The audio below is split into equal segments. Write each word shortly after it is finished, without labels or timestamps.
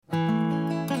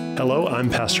Hello, I'm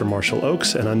Pastor Marshall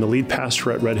Oaks, and I'm the lead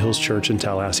pastor at Red Hills Church in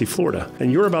Tallahassee, Florida.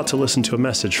 And you're about to listen to a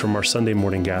message from our Sunday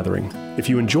morning gathering. If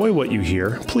you enjoy what you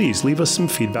hear, please leave us some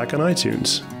feedback on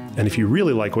iTunes. And if you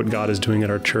really like what God is doing at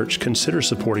our church, consider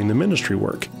supporting the ministry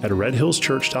work at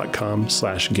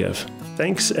redhillschurch.com/give.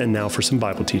 Thanks, and now for some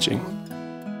Bible teaching.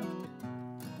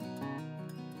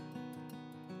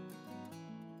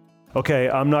 Okay,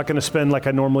 I'm not going to spend, like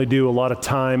I normally do, a lot of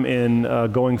time in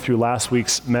going through last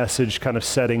week's message, kind of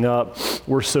setting up.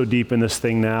 We're so deep in this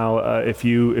thing now. If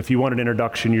you want an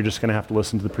introduction, you're just going to have to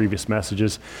listen to the previous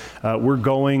messages. We're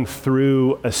going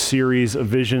through a series of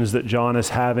visions that John is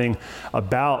having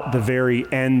about the very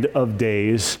end of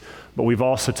days, but we've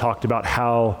also talked about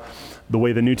how the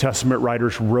way the New Testament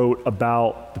writers wrote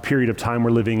about the period of time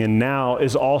we're living in now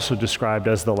is also described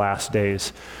as the last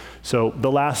days. So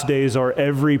the last days are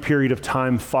every period of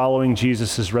time following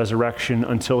Jesus' resurrection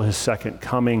until his second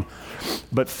coming.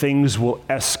 But things will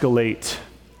escalate.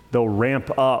 They'll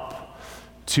ramp up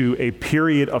to a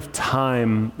period of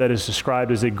time that is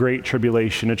described as a great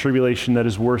tribulation, a tribulation that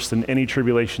is worse than any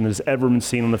tribulation that has ever been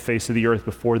seen on the face of the earth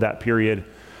before that period.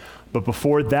 But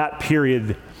before that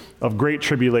period of great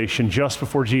tribulation, just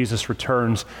before Jesus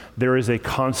returns, there is a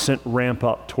constant ramp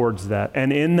up towards that.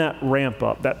 And in that ramp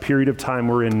up, that period of time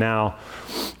we're in now,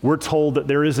 we're told that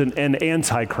there is an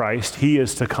antichrist. He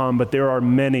is to come, but there are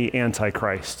many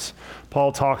antichrists.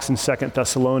 Paul talks in 2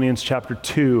 Thessalonians chapter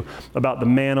 2 about the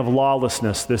man of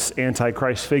lawlessness, this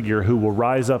antichrist figure who will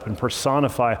rise up and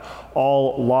personify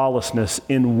all lawlessness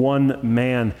in one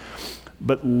man.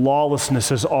 But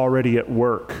lawlessness is already at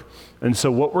work. And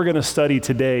so what we're going to study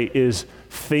today is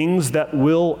things that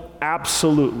will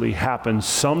absolutely happen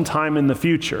sometime in the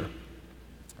future.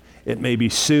 It may be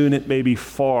soon, it may be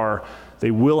far.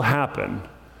 They will happen,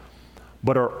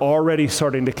 but are already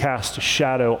starting to cast a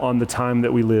shadow on the time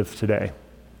that we live today.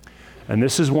 And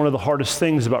this is one of the hardest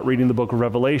things about reading the book of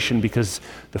Revelation, because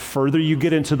the further you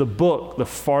get into the book, the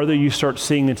farther you start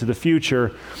seeing into the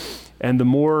future. And the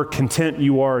more content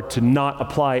you are to not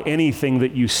apply anything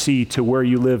that you see to where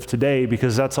you live today,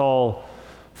 because that's all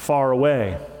far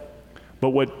away.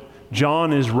 But what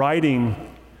John is writing,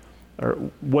 or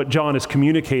what John is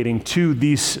communicating to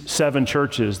these 7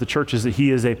 churches, the churches that he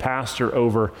is a pastor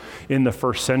over in the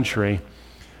first century,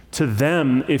 to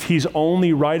them, if he's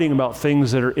only writing about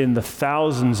things that are in the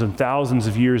thousands and thousands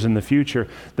of years in the future,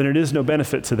 then it is no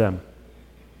benefit to them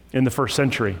in the first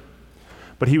century.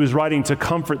 But he was writing to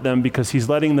comfort them, because he's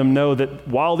letting them know that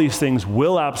while these things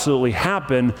will absolutely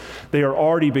happen, they are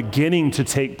already beginning to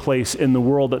take place in the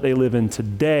world that they live in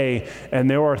today.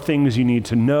 And there are things you need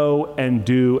to know and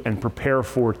do and prepare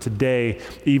for today,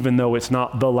 even though it's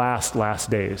not the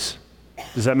last days.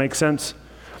 Does that make sense?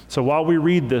 So while we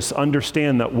read this,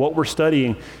 understand that what we're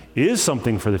studying is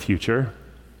something for the future,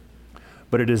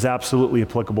 but it is absolutely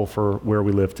applicable for where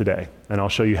we live today. And I'll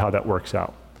show you how that works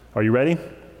out. Are you ready?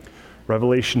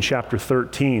 Revelation chapter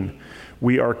 13.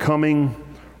 We are coming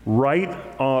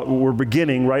we're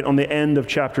beginning right on the end of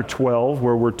chapter 12,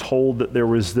 where we're told that there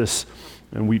was this,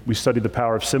 and we studied the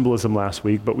power of symbolism last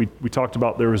week, but we talked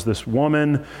about there was this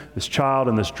woman, this child,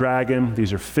 and this dragon.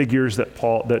 These are figures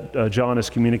that John is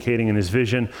communicating in his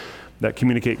vision that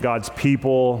communicate God's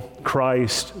people,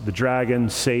 Christ, the dragon,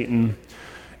 Satan,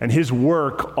 and his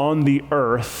work on the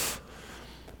earth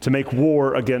to make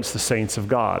war against the saints of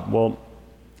God. Well,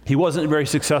 he wasn't very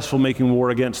successful making war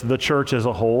against the church as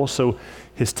a whole, so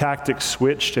his tactics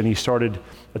switched and he started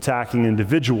attacking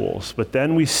individuals. But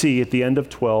then we see at the end of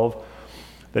 12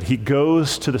 that he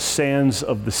goes to the sands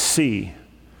of the sea,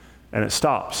 and it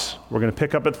stops. We're going to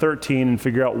pick up at 13 and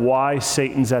figure out why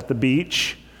Satan's at the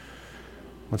beach.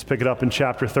 Let's pick it up in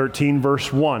chapter 13,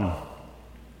 verse 1.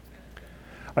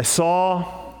 I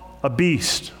saw a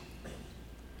beast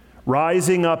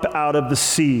rising up out of the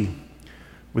sea,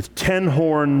 with 10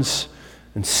 horns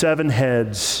and 7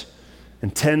 heads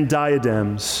and 10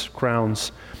 diadems,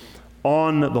 crowns,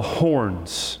 on the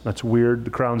horns. That's weird.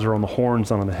 The crowns are on the horns,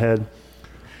 not on the head.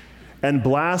 And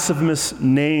blasphemous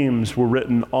names were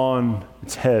written on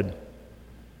its head.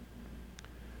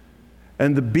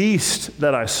 And the beast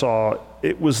that I saw,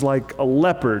 it was like a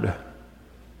leopard,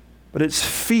 but its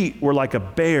feet were like a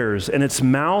bear's, and its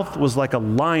mouth was like a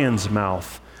lion's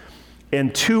mouth.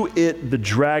 And to it the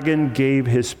dragon gave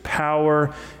his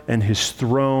power and his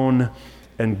throne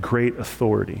and great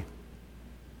authority.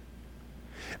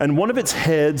 And one of its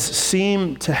heads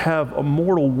seemed to have a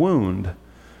mortal wound,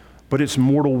 but its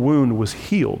mortal wound was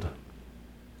healed.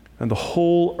 And the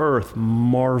whole earth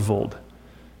marveled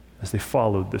as they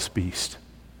followed this beast.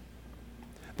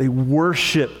 They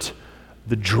worshiped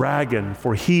the dragon,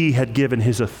 for he had given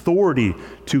his authority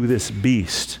to this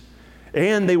beast.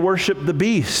 And they worshiped the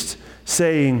beast,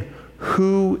 saying,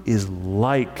 "Who is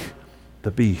like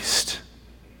the beast?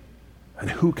 And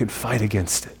who can fight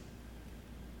against it?"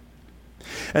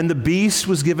 And the beast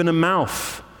was given a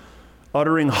mouth,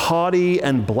 uttering haughty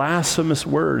and blasphemous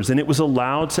words, and it was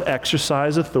allowed to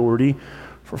exercise authority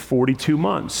for 42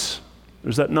 months.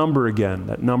 There's that number again,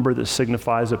 that number that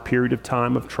signifies a period of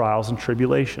time of trials and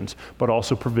tribulations, but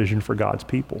also provision for God's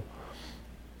people.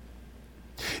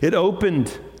 It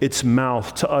opened its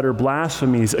mouth to utter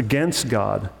blasphemies against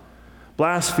God,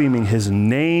 blaspheming his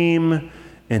name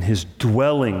and his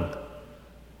dwelling.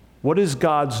 What is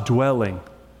God's dwelling?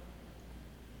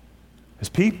 His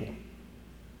people.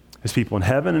 His people in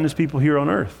heaven and his people here on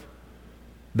earth.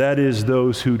 That is,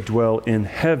 those who dwell in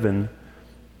heaven.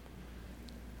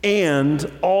 And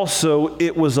also,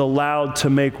 it was allowed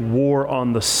to make war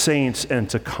on the saints and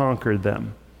to conquer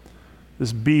them.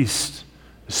 This beast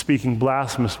is speaking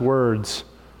blasphemous words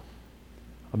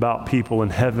about people in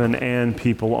heaven and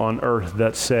people on earth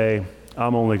that say,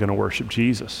 "I'm only going to worship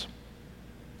Jesus."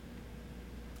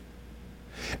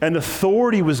 And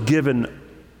authority was given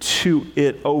to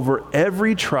it over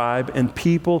every tribe and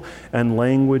people and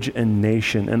language and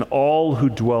nation, and all who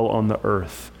dwell on the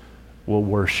earth will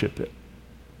worship it.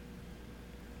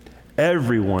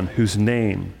 Everyone whose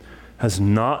name has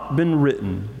not been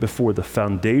written before the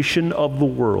foundation of the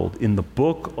world in the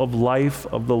book of life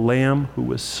of the Lamb who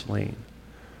was slain.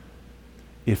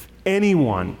 If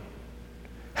anyone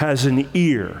has an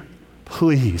ear,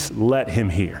 please let him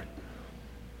hear.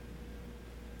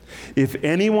 If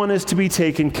anyone is to be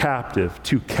taken captive,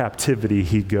 to captivity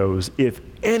he goes. If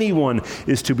anyone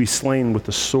is to be slain with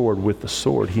the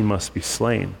sword he must be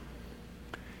slain.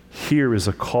 Here is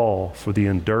a call for the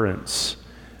endurance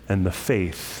and the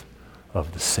faith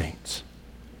of the saints.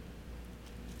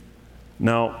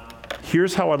 Now,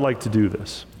 here's how I'd like to do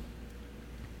this.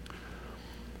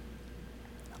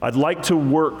 I'd like to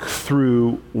work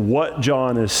through what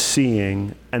John is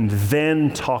seeing and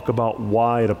then talk about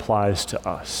why it applies to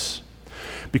us.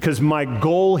 Because my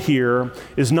goal here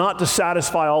is not to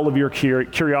satisfy all of your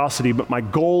curiosity, but my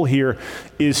goal here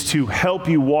is to help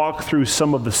you walk through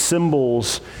some of the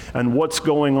symbols and what's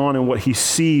going on and what he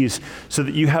sees so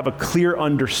that you have a clear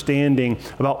understanding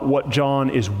about what John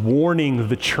is warning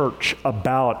the church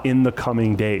about in the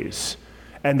coming days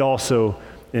and also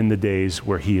in the days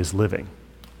where he is living.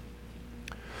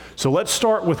 So let's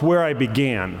start with where I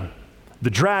began. The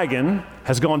dragon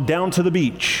has gone down to the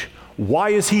beach. Why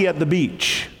is he at the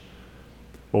beach?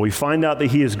 Well, we find out that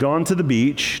he has gone to the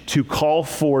beach to call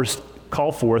forth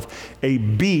a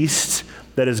beast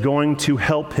that is going to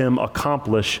help him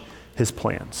accomplish his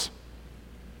plans.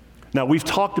 Now, we've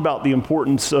talked about the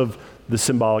importance of the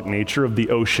symbolic nature of the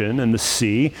ocean and the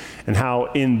sea, and how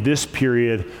in this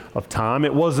period of time,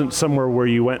 it wasn't somewhere where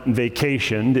you went and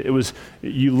vacationed. It was,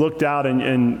 you looked out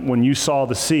and when you saw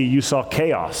the sea, you saw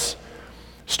chaos.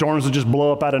 Storms would just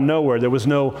blow up out of nowhere. There was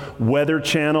no weather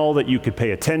channel that you could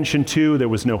pay attention to. There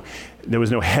was no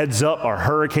heads up. Our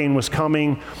hurricane was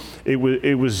coming.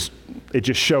 It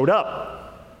just showed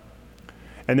up.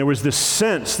 And there was this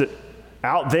sense that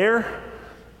out there,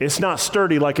 it's not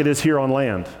sturdy like it is here on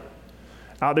land.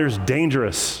 Out there's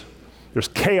dangerous. There's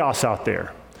chaos out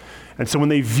there. And so when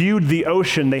they viewed the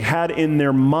ocean, they had in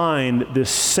their mind this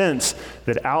sense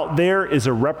that out there is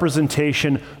a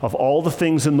representation of all the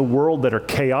things in the world that are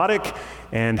chaotic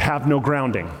and have no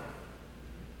grounding.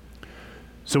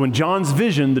 So in John's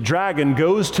vision, the dragon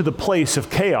goes to the place of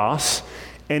chaos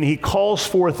and he calls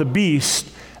forth a beast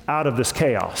out of this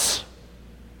chaos.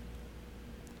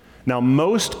 Now,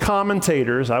 most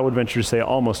commentators, I would venture to say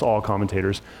almost all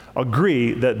commentators,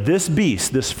 agree that this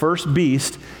beast, this first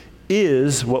beast,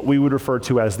 is what we would refer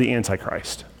to as the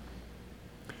Antichrist.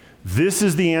 This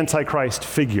is the Antichrist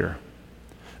figure.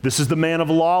 This is the man of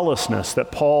lawlessness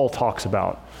that Paul talks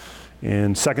about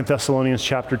in 2 Thessalonians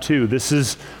chapter 2. This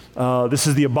is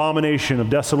the abomination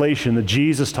of desolation that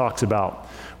Jesus talks about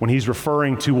when he's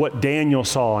referring to what Daniel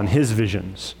saw in his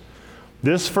visions.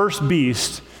 This first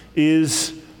beast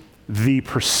is the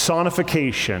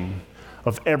personification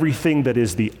of everything that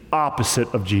is the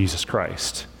opposite of Jesus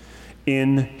Christ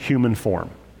in human form.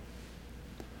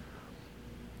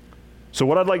 So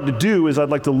what I'd like to do is I'd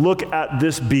like to look at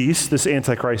this beast, this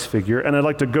Antichrist figure, and I'd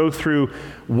like to go through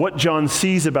what John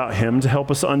sees about him to help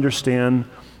us understand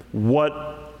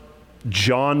what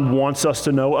John wants us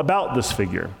to know about this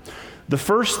figure. The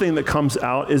first thing that comes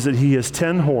out is that he has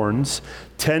 10 horns,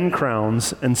 10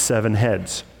 crowns, and 7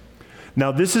 heads.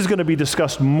 Now, this is going to be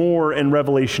discussed more in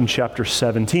Revelation chapter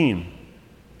 17.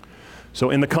 So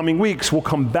in the coming weeks, we'll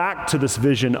come back to this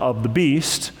vision of the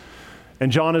beast,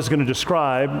 And John is going to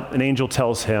describe, an angel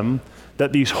tells him,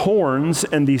 that these horns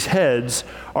and these heads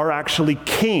are actually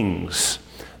kings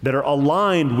that are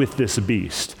aligned with this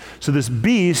beast. So this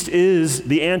beast is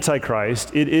the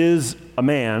Antichrist. It is a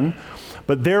man,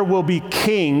 but there will be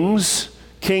kings,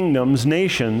 kingdoms,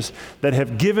 nations that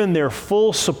have given their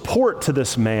full support to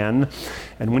this man.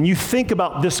 And when you think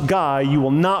about this guy, you will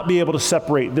not be able to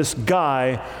separate this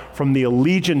guy from the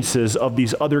allegiances of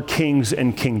these other kings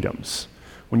and kingdoms.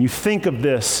 When you think of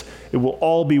this, it will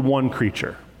all be one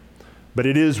creature, but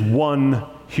it is one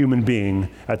human being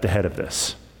at the head of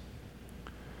this.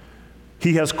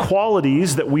 He has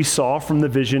qualities that we saw from the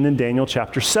vision in Daniel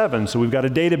chapter 7. So we've got a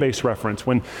database reference.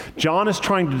 When John is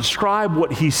trying to describe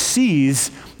what he sees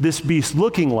this beast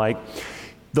looking like,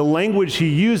 the language he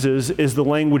uses is the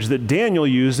language that Daniel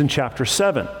used in chapter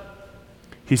 7.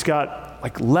 He's got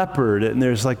like leopard, and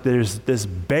there's this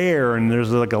bear, and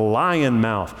there's like a lion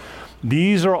mouth.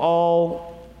 These are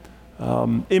all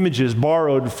images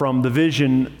borrowed from the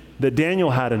vision that Daniel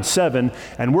had in 7,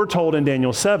 and we're told in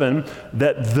Daniel 7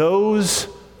 that those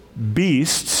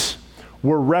beasts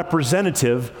were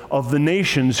representative of the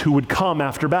nations who would come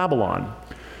after Babylon.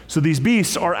 So these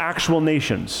beasts are actual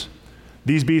nations.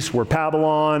 These beasts were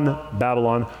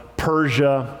Babylon,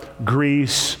 Persia,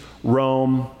 Greece,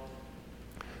 Rome.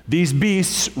 These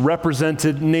beasts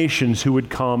represented nations who would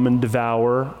come and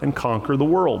devour and conquer the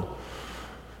world.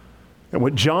 And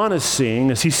what John is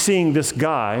seeing is he's seeing this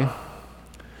guy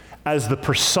as the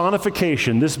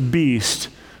personification. This beast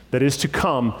that is to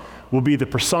come will be the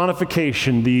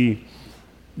personification,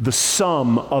 the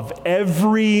sum of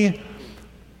every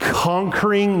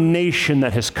conquering nation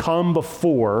that has come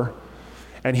before,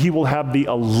 and he will have the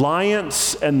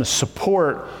alliance and the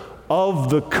support of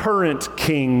the current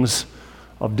kings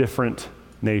of different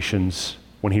nations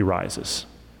when he rises.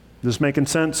 Is this making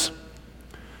sense?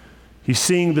 He's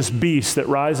seeing this beast that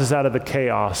rises out of the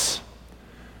chaos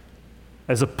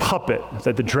as a puppet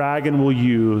that the dragon will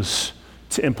use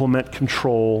to implement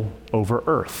control over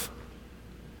earth.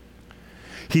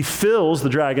 The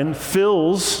dragon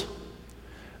fills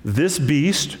this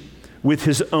beast with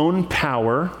his own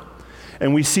power,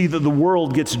 and we see that the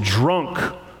world gets drunk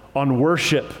on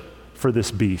worship for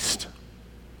this beast.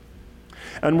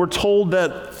 And we're told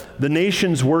that the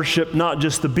nations worship not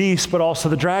just the beast, but also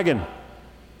the dragon.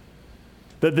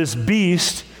 That this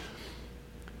beast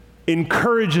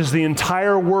encourages the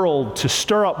entire world to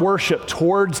stir up worship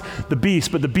towards the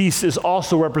beast, but the beast is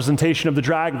also a representation of the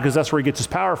dragon because that's where he gets his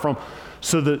power from.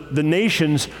 So the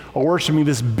nations are worshiping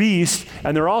this beast,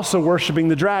 and they're also worshiping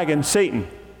the dragon, Satan.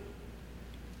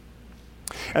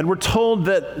 And we're told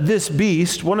that this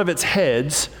beast, one of its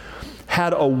heads,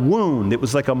 had a wound. It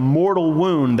was like a mortal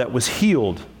wound that was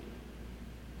healed.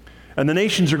 And the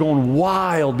nations are going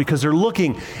wild because they're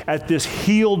looking at this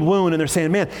healed wound and they're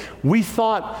saying, man, we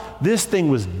thought this thing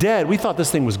was dead. We thought this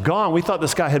thing was gone. We thought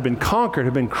this guy had been conquered,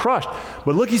 had been crushed.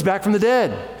 But look, he's back from the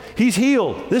dead. He's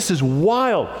healed. This is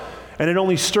wild. And it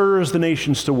only stirs the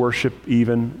nations to worship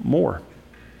even more.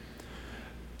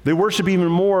 They worship even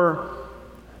more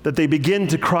that they begin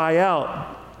to cry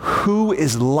out, who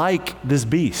is like this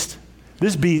beast?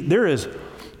 This beast, there is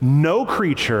no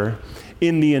creature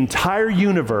in the entire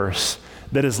universe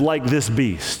that is like this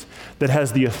beast, that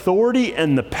has the authority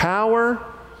and the power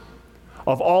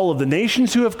of all of the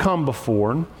nations who have come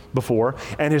before,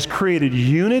 and has created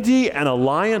unity and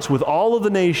alliance with all of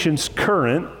the nations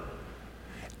current,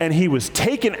 and he was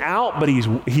taken out, but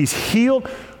he's healed.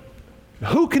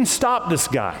 Who can stop this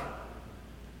guy?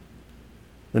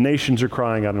 The nations are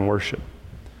crying out in worship.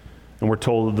 And we're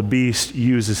told that the beast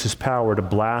uses his power to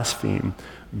blaspheme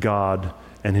God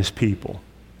and his people.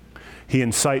 He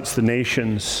incites the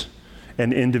nations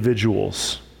and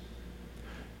individuals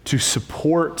to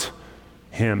support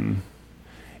him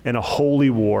in a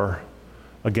holy war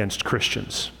against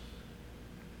Christians.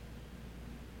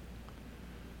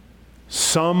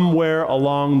 Somewhere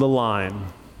along the line,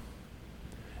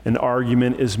 an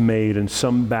argument is made in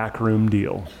some backroom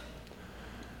deal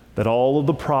that all of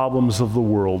the problems of the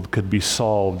world could be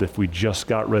solved if we just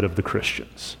got rid of the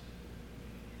Christians.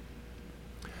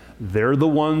 They're the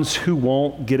ones who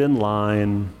won't get in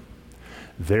line.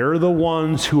 They're the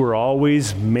ones who are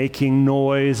always making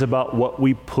noise about what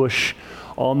we push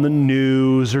on the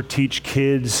news or teach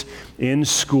kids in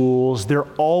schools.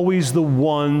 They're always the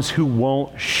ones who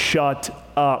won't shut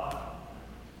up.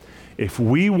 If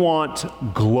we want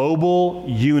global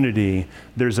unity,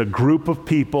 there's a group of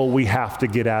people we have to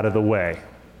get out of the way.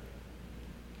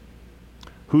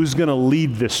 Who's going to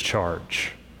lead this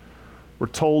charge? We're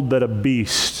told that a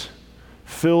beast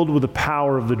filled with the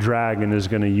power of the dragon is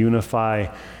going to unify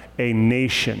a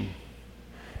nation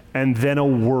and then a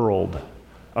world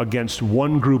against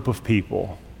one group of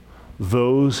people,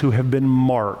 those who have been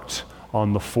marked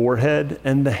on the forehead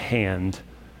and the hand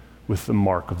with the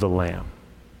mark of the Lamb.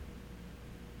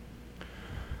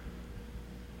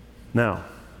 Now,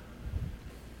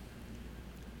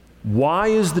 why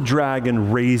is the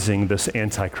dragon raising this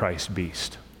Antichrist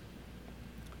beast?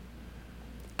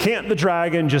 Can't the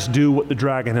dragon just do what the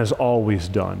dragon has always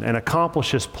done and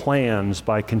accomplish his plans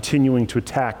by continuing to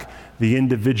attack the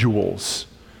individuals?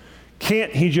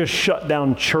 Can't he just shut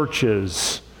down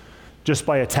churches just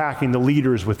by attacking the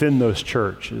leaders within those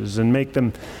churches and make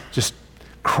them just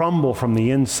crumble from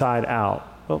the inside out?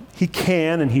 Well, he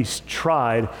can, and he's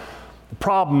tried. The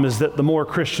problem is that the more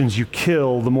Christians you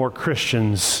kill, the more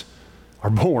Christians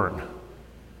are born.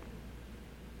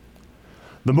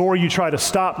 The more you try to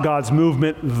stop God's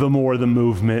movement, the more the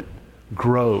movement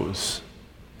grows.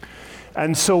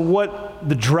 And so what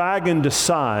the dragon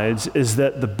decides is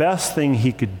that the best thing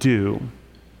he could do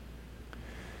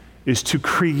is to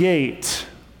create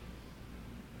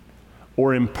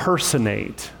or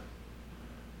impersonate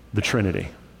the Trinity.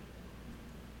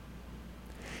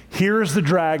 Here's the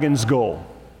dragon's goal.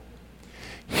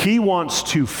 He wants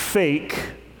to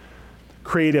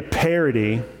create a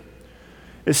parody.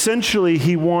 Essentially,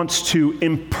 he wants to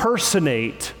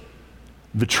impersonate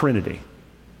the Trinity.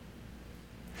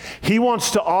 He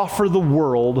wants to offer the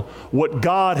world what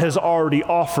God has already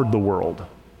offered the world.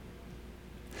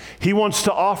 He wants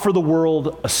to offer the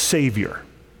world a Savior.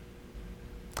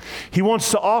 He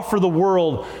wants to offer the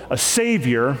world a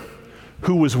Savior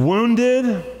who was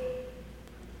wounded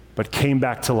but came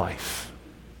back to life.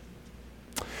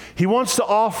 He wants to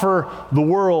offer the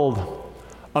world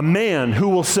a man who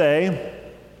will say,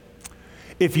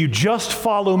 if you just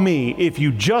follow me, if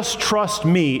you just trust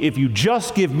me, if you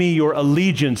just give me your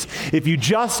allegiance, if you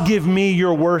just give me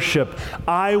your worship,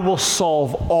 I will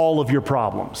solve all of your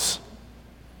problems.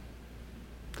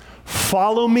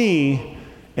 Follow me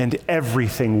and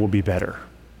everything will be better.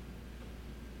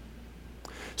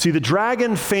 See, the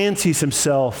dragon fancies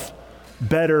himself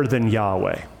better than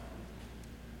Yahweh.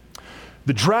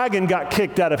 The dragon got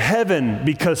kicked out of heaven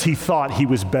because he thought he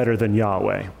was better than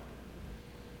Yahweh.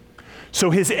 So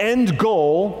his end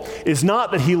goal is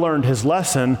not that he learned his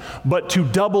lesson, but to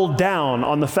double down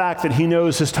on the fact that he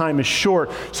knows his time is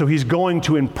short, so he's going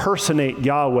to impersonate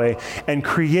Yahweh and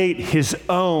create his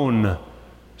own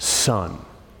son.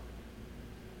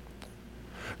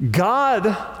 God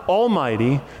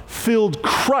Almighty filled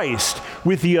Christ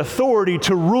with the authority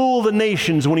to rule the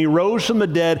nations when he rose from the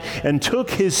dead and took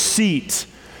his seat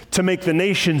to make the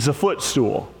nations a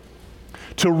footstool,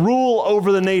 to rule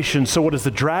over the nations. So what does the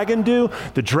dragon do?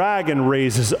 The dragon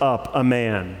raises up a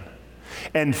man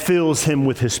and fills him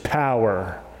with his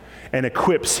power and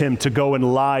equips him to go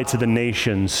and lie to the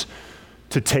nations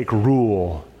to take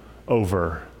rule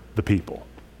over the people.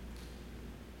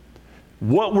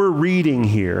 What we're reading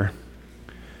here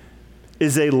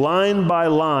is a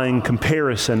line-by-line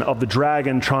comparison of the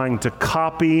dragon trying to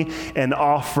copy and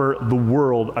offer the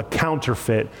world a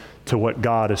counterfeit to what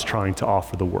God is trying to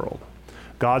offer the world.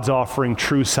 God's offering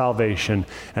true salvation,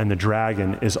 and the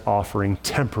dragon is offering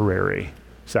temporary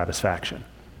satisfaction.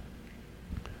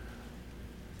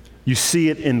 You see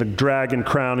it in the dragon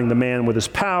crowning the man with his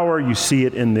power. You see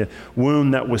it in the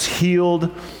wound that was healed.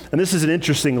 And this is an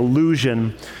interesting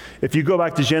allusion. If you go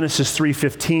back to Genesis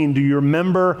 3:15, do you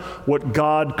remember what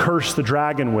God cursed the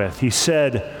dragon with? He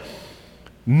said,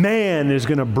 man is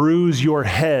going to bruise your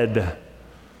head.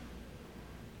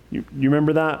 You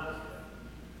remember that?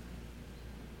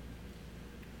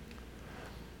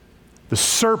 The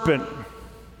serpent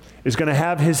is going to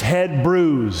have his head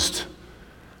bruised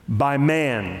by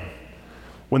man.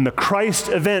 When the Christ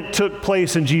event took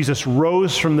place and Jesus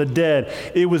rose from the dead,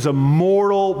 it was a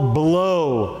mortal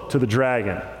blow to the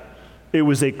dragon. It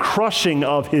was a crushing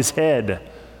of his head.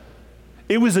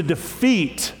 It was a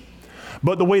defeat.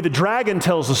 But the way the dragon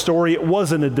tells the story, it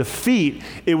wasn't a defeat,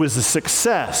 it was a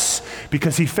success,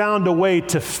 because he found a way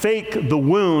to fake the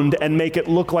wound and make it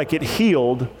look like it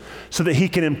healed so that he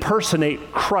can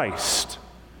impersonate Christ.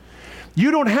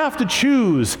 You don't have to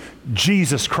choose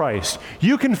Jesus Christ.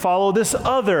 You can follow this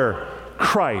other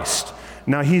Christ.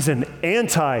 Now, he's an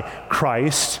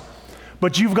anti-Christ,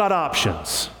 but you've got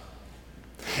options.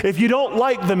 If you don't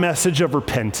like the message of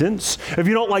repentance, if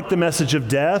you don't like the message of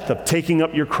death, of taking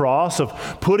up your cross, of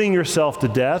putting yourself to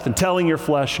death and telling your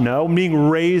flesh no, being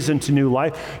raised into new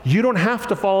life, you don't have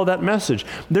to follow that message.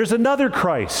 There's another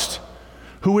Christ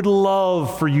who would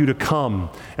love for you to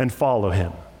come and follow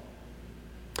him.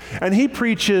 And he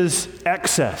preaches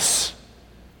excess.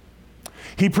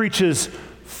 He preaches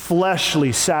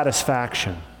fleshly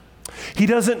satisfaction. He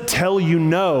doesn't tell you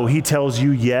no, he tells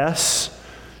you yes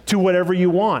to whatever you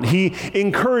want. He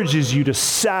encourages you to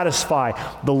satisfy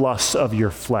the lusts of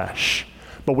your flesh.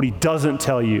 But what he doesn't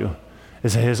tell you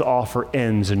is that his offer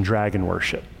ends in dragon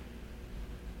worship.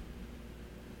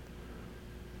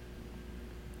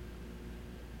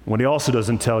 What he also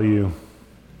doesn't tell you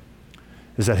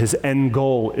is that his end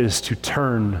goal is to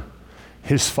turn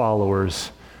his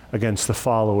followers against the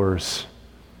followers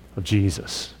of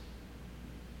Jesus.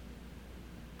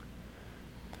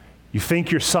 You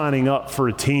think you're signing up for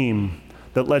a team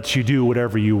that lets you do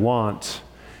whatever you want,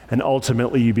 and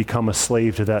ultimately you become a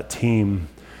slave to that team,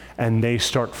 and they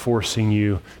start forcing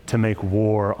you to make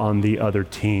war on the other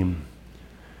team.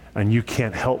 And you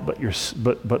can't help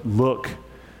but look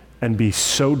and be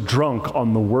so drunk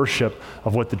on the worship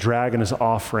of what the dragon is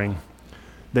offering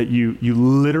that you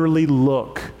literally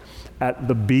look at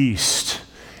the beast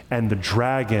and the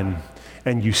dragon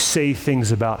and you say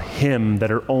things about him that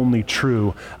are only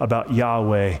true about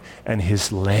Yahweh and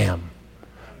his Lamb.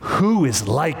 Who is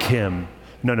like him?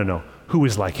 No. Who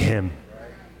is like him?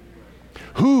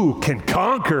 Who can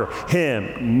conquer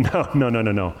him?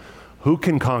 No. Who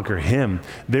can conquer him?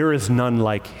 There is none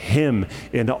like him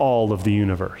in all of the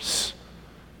universe.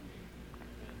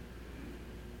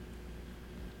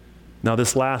 Now,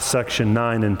 this last section,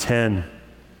 9 and 10,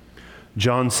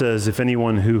 John says, if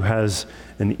anyone who has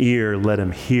an ear, let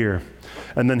him hear.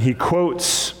 And then he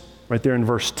quotes right there in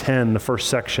verse 10, the first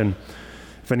section,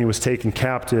 if any was taken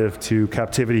captive, to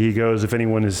captivity he goes. If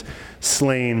anyone is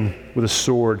slain with a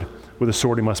sword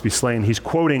he must be slain. He's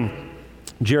quoting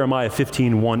Jeremiah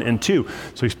 15, 1 and 2.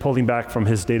 So he's pulling back from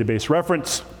his database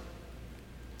reference.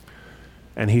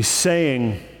 And he's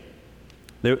saying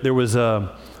there was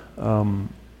a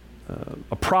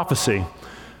prophecy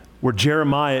where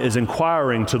Jeremiah is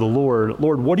inquiring to the Lord,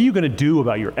 what are you going to do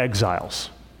about your exiles?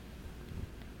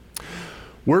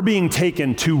 We're being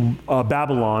taken to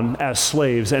Babylon as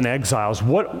slaves and exiles.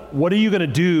 What are you going to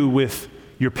do with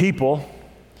your people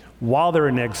while they're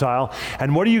in exile?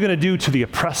 And what are you going to do to the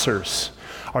oppressors?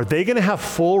 Are they going to have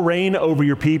full reign over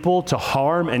your people to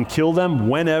harm and kill them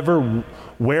whenever,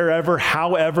 wherever,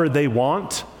 however they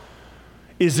want?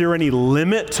 Is there any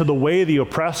limit to the way the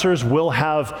oppressors will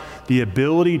have the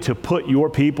ability to put your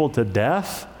people to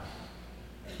death?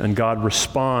 And God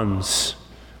responds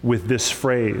with this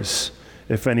phrase,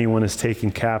 if anyone is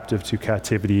taken captive, to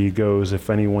captivity he goes.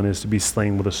 If anyone is to be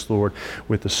slain with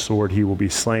the sword he will be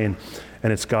slain.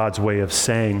 And it's God's way of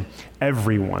saying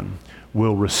everyone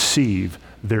will receive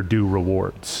their due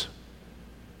rewards.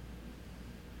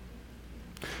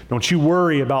 Don't you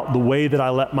worry about the way that I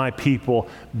let my people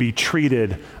be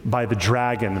treated by the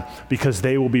dragon, because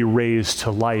they will be raised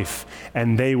to life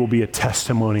and they will be a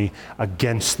testimony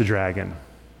against the dragon.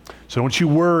 So don't you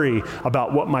worry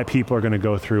about what my people are going to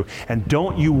go through, and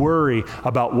don't you worry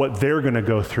about what they're going to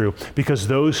go through, because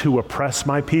those who oppress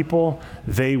my people,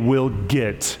 they will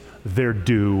get their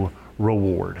due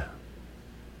reward.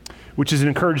 Which is an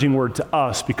encouraging word to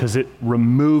us because it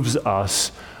removes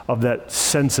us of that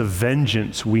sense of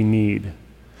vengeance we need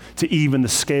to even the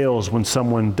scales when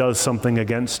someone does something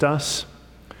against us.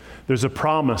 There's a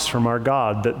promise from our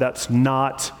God that that's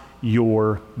not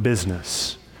your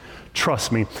business.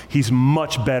 Trust me, he's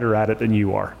much better at it than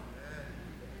you are.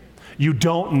 You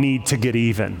don't need to get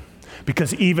even,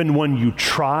 because even when you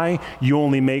try, you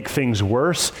only make things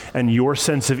worse, and your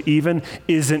sense of even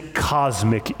isn't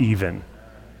cosmic even.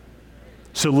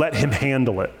 So let him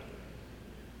handle it.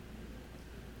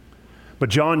 But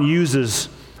John uses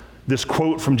this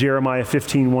quote from Jeremiah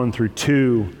 15, 1 through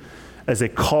 2 as a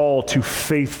call to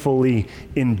faithfully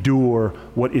endure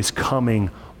what is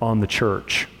coming on the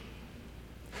church.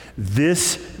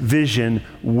 This vision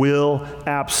will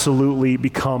absolutely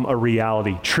become a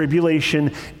reality.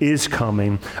 Tribulation is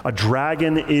coming, a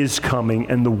dragon is coming,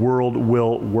 and the world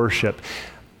will worship.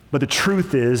 But the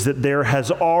truth is that there has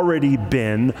already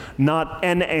been not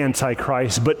an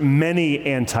antichrist, but many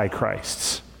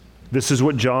antichrists. This is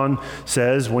what John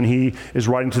says when he is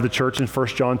writing to the church in 1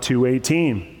 John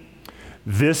 2:18.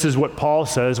 This is what Paul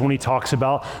says when he talks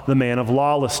about the man of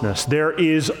lawlessness. There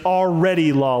is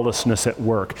already lawlessness at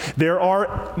work. There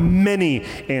are many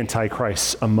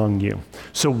antichrists among you.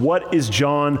 So what is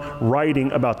John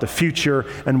writing about the future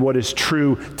and what is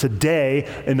true today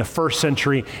in the first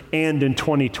century and in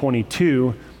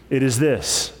 2022? It is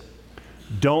this: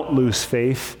 don't lose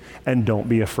faith and don't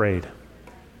be afraid.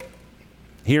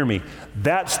 Hear me.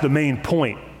 That's the main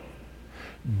point.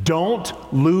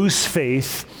 Don't lose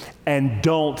faith and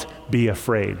don't be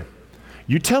afraid.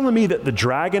 You telling me that the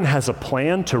dragon has a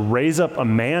plan to raise up a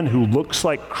man who looks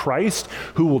like Christ,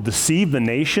 who will deceive the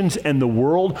nations, and the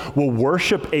world will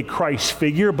worship a Christ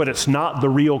figure, but it's not the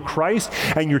real Christ?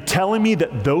 And you're telling me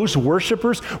that those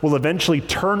worshipers will eventually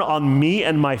turn on me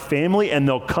and my family, and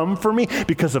they'll come for me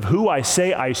because of who I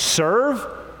say I serve?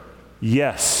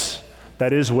 Yes,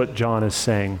 that is what John is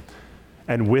saying.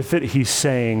 And with it, he's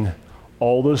saying,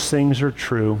 all those things are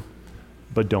true,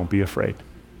 but don't be afraid.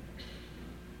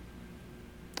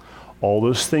 All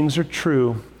those things are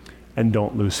true, and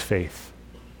don't lose faith.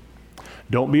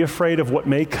 Don't be afraid of what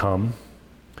may come,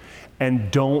 and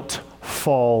don't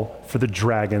fall for the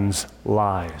dragon's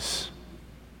lies.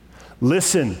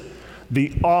 Listen,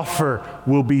 the offer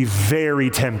will be very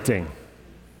tempting.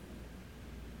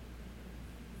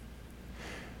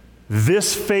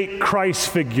 This fake Christ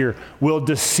figure will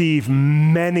deceive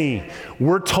many.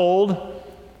 We're told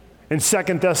in 2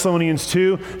 Thessalonians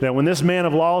 2, that when this man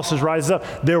of lawlessness rises up,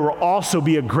 there will also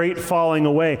be a great falling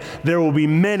away. There will be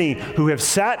many who have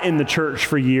sat in the church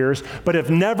for years, but have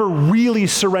never really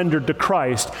surrendered to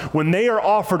Christ. When they are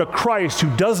offered a Christ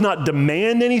who does not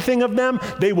demand anything of them,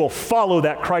 they will follow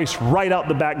that Christ right out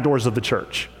the back doors of the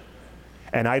church.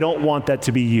 And I don't want that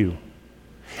to be you.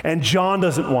 And John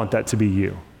doesn't want that to be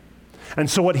you. And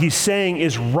so what he's saying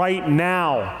is right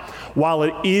now, while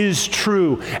it is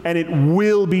true and it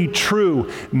will be true,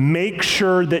 make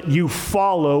sure that you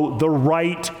follow the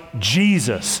right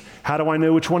Jesus. How do I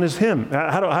know which one is him?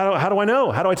 How do I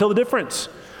know? How do I tell the difference?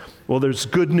 Well, there's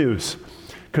good news,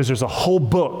 because there's a whole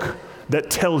book that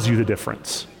tells you the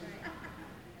difference.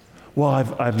 Well,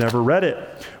 I've never read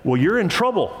it. Well, you're in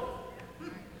trouble.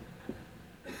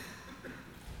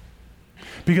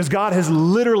 Because God has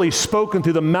literally spoken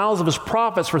through the mouths of his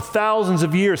prophets for thousands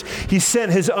of years. He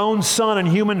sent his own son in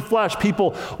human flesh.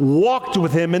 People walked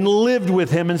with him and lived with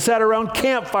him and sat around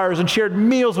campfires and shared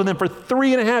meals with him for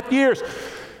 3.5 years.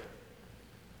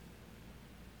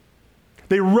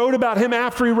 They wrote about him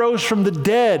after he rose from the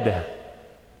dead.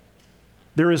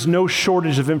 There is no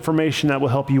shortage of information that will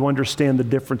help you understand the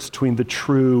difference between the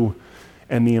true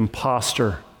and the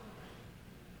imposter.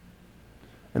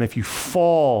 And if you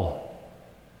fall,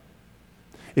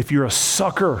 if you're a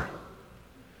sucker,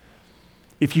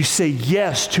 if you say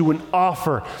yes to an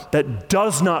offer that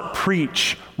does not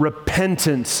preach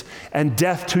repentance and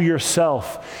death to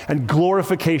yourself and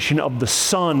glorification of the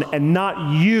Son and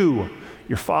not you,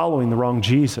 you're following the wrong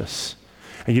Jesus.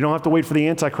 And you don't have to wait for the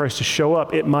Antichrist to show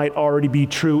up. It might already be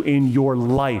true in your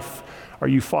life. Are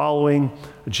you following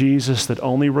a Jesus that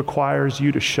only requires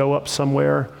you to show up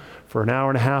somewhere for an hour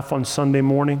and a half on Sunday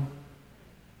morning,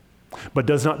 but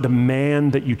does not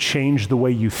demand that you change the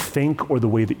way you think or the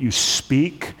way that you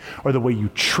speak or the way you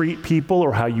treat people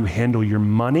or how you handle your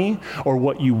money or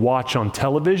what you watch on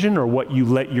television or what you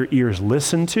let your ears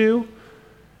listen to?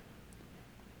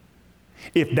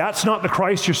 If that's not the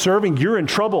Christ you're serving, you're in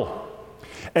trouble.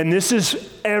 And this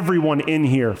is everyone in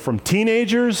here, from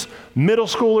teenagers, middle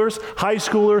schoolers, high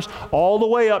schoolers, all the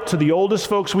way up to the oldest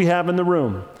folks we have in the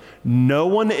room. No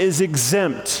one is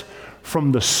exempt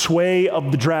from the sway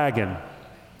of the dragon.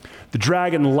 The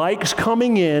dragon likes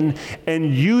coming in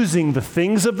and using the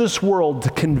things of this world to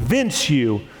convince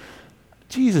you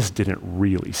Jesus didn't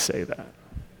really say that.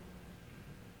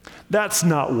 That's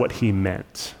not what he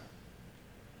meant.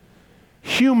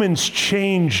 Humans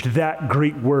changed that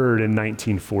Greek word in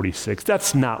 1946.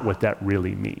 That's not what that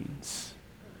really means.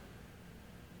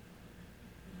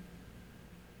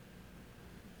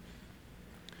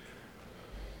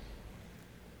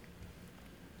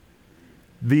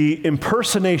 The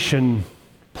impersonation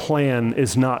plan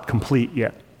is not complete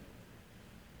yet.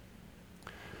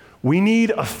 We need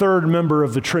a third member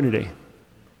of the Trinity.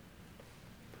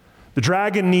 The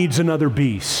dragon needs another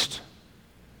beast.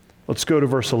 Let's go to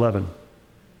verse 11.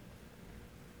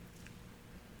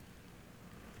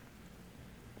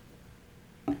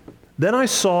 Then I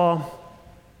saw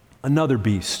another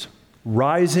beast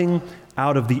rising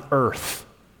out of the earth.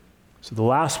 So the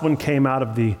last one came out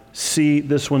of the sea.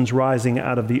 This one's rising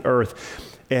out of the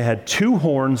earth. It had 2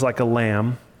 horns like a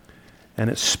lamb, and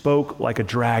it spoke like a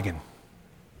dragon.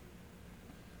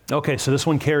 Okay, so this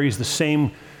one carries the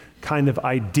same kind of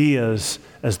ideas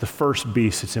as the first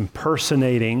beast. It's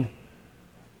impersonating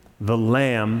the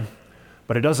lamb,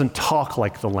 but it doesn't talk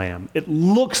like the lamb. It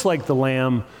looks like the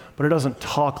lamb, but it doesn't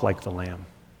talk like the lamb.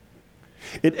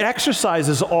 It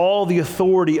exercises all the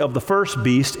authority of the first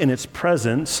beast in its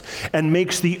presence and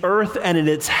makes the earth and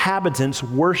its inhabitants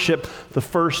worship the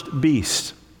first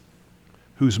beast,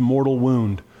 whose mortal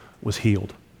wound was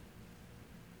healed.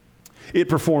 It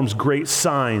performs great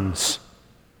signs,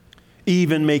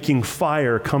 even making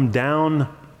fire come down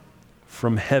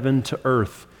from heaven to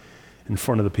earth in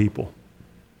front of the people.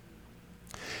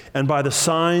 And by the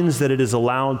signs that it is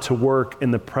allowed to work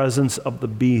in the presence of the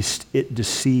beast, it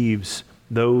deceives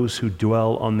those who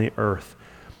dwell on the earth,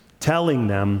 telling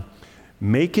them,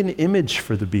 make an image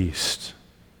for the beast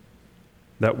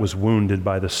that was wounded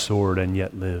by the sword and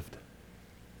yet lived.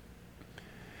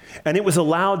 And it was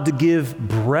allowed to give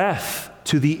breath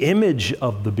to the image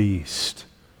of the beast.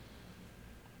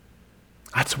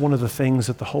 That's one of the things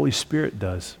that the Holy Spirit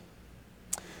does.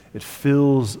 It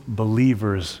fills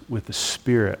believers with the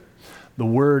Spirit. The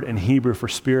word in Hebrew for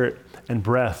spirit and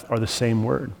breath are the same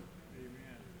word.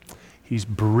 Amen. He's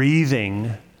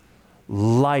breathing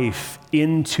life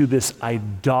into this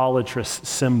idolatrous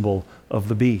symbol of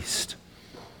the beast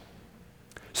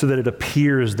so that it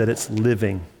appears that it's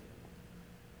living.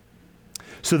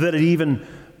 So that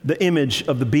the image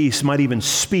of the beast might even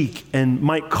speak and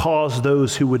might cause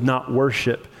those who would not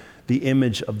worship the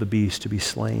image of the beast to be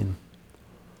slain.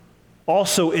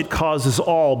 Also, it causes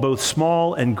all, both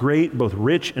small and great, both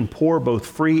rich and poor, both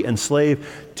free and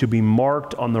slave, to be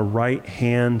marked on the right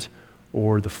hand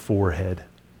or the forehead,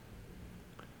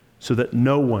 so that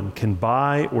no one can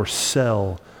buy or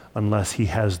sell unless he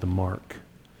has the mark.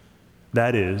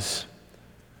 That is,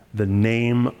 the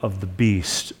name of the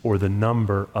beast or the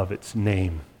number of its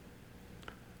name.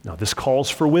 Now, this calls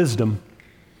for wisdom.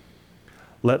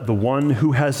 Let the one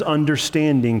who has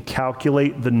understanding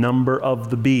calculate the number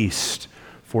of the beast,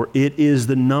 for it is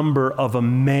the number of a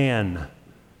man,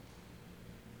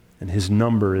 and his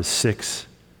number is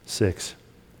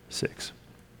 666.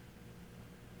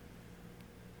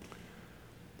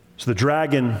 So the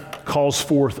dragon calls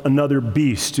forth another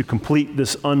beast to complete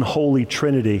this unholy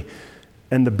trinity,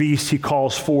 and the beast he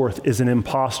calls forth is an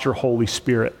imposter Holy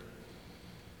Spirit.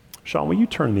 Sean, will you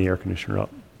turn the air conditioner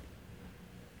up?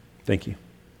 Thank you.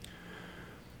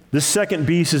 This second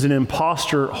beast is an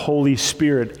imposter Holy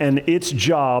Spirit, and its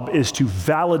job is to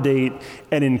validate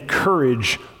and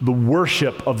encourage the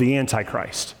worship of the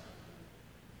Antichrist.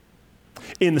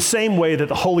 In the same way that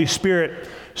the Holy Spirit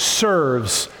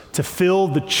serves to fill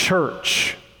the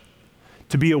church,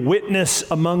 to be a witness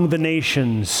among the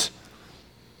nations,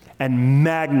 and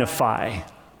magnify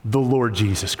the Lord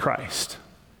Jesus Christ.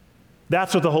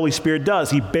 That's what the Holy Spirit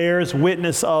does. He bears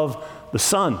witness of the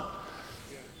Son.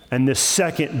 And this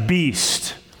second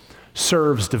beast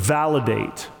serves to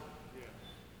validate,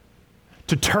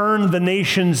 to turn the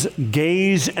nation's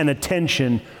gaze and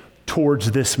attention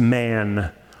towards this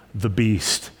man, the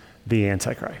beast, the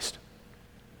Antichrist.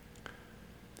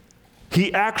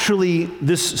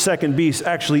 This second beast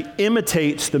actually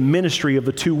imitates the ministry of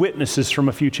the two witnesses from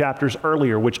a few chapters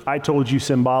earlier, which I told you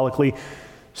symbolically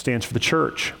stands for the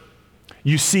church.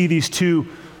 You see these two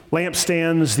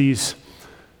lampstands, these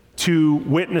two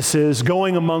witnesses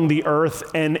going among the earth,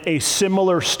 and a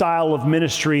similar style of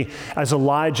ministry as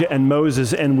Elijah and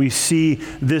Moses, and we see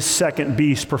this second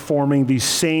beast performing these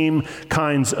same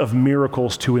kinds of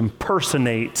miracles to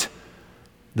impersonate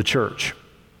the church.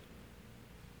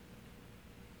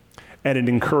 And it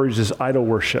encourages idol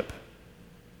worship.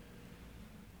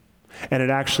 And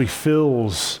it actually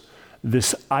fills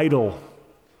this idol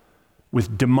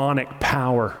with demonic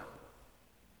power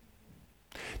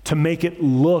to make it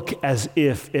look as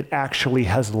if it actually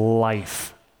has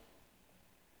life.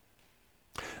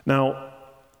 Now,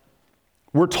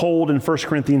 we're told in 1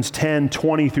 Corinthians 10,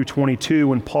 20 through 22,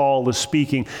 when Paul is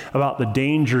speaking about the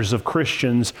dangers of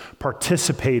Christians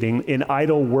participating in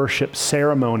idol worship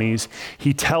ceremonies,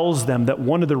 he tells them that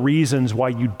one of the reasons why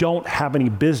you don't have any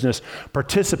business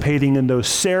participating in those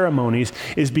ceremonies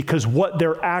is because what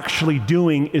they're actually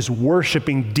doing is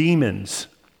worshiping demons.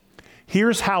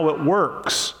 Here's how it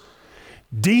works.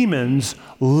 Demons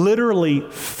literally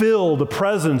fill the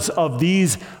presence of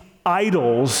these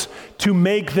idols to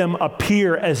make them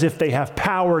appear as if they have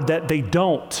power that they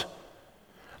don't.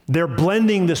 They're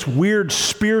blending this weird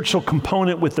spiritual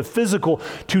component with the physical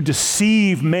to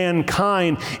deceive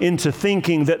mankind into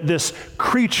thinking that this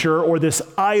creature or this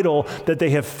idol that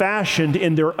they have fashioned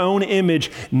in their own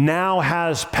image now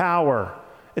has power.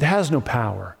 It has no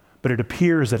power, but it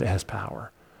appears that it has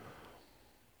power.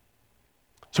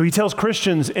 So he tells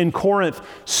Christians in Corinth,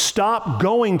 stop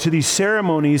going to these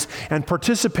ceremonies and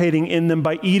participating in them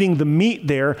by eating the meat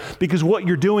there, because what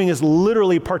you're doing is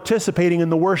literally participating in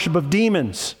the worship of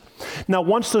demons. Now,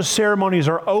 once those ceremonies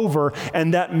are over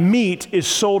and that meat is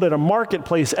sold at a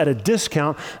marketplace at a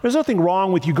discount, there's nothing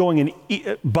wrong with you going and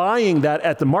buying that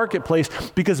at the marketplace,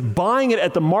 because buying it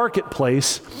at the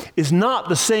marketplace is not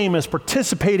the same as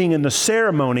participating in the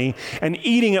ceremony and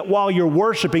eating it while you're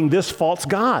worshiping this false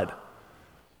god.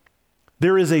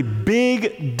 There is a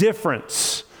big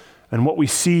difference And what we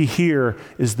see here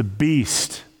is the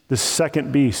beast, the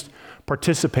second beast,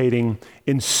 participating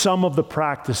in some of the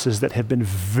practices that have been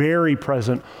very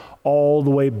present all the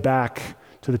way back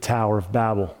to the Tower of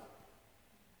Babel.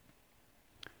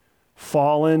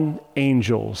 Fallen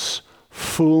angels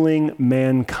fooling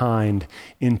mankind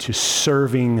into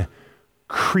serving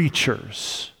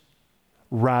creatures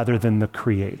rather than the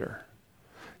Creator.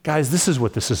 Guys, this is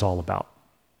what this is all about.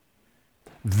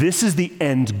 This is the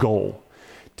end goal,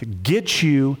 to get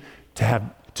you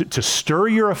to stir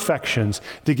your affections,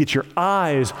 to get your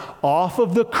eyes off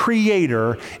of the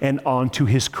Creator and onto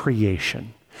His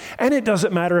creation. And it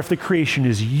doesn't matter if the creation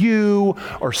is you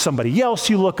or somebody else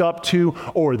you look up to,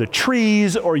 or the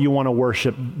trees, or you want to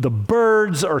worship the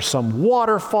birds or some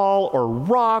waterfall or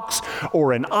rocks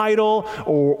or an idol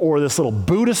or this little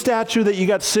Buddha statue that you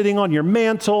got sitting on your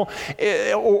mantle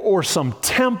or some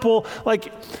temple.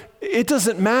 Like, it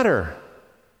doesn't matter.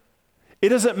 It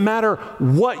doesn't matter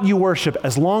what you worship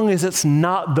as long as it's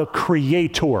not the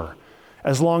Creator,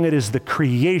 as long as it is the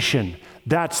creation.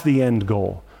 That's the end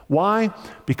goal. Why?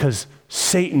 Because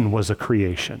Satan was a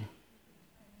creation.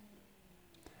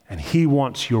 And he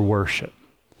wants your worship.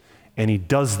 And he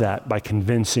does that by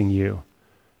convincing you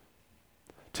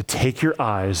to take your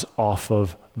eyes off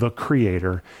of the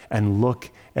Creator and look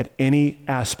at any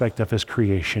aspect of His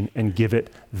creation and give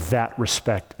it that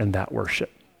respect and that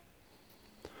worship.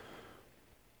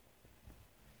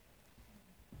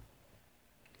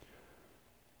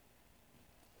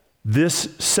 This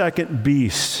second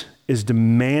beast is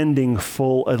demanding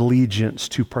full allegiance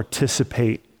to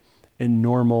participate in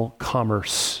normal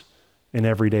commerce in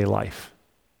everyday life.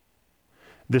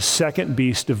 This second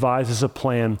beast devises a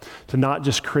plan to not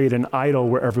just create an idol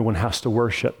where everyone has to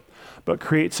worship, but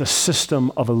creates a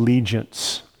system of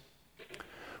allegiance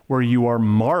where you are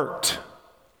marked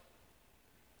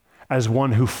as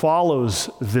one who follows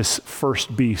this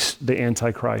first beast, the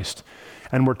Antichrist.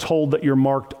 And we're told that you're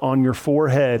marked on your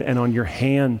forehead and on your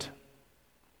hand.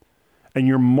 And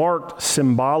you're marked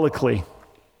symbolically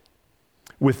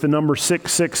with the number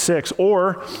 666,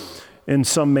 or in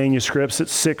some manuscripts,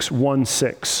 it's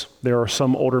 616. There are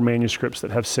some older manuscripts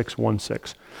that have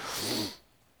 616.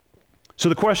 So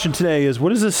the question today is,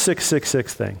 what is this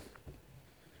 666 thing?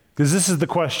 Because this is the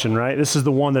question, right? This is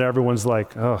the one that everyone's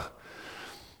like, oh,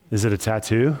 is it a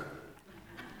tattoo?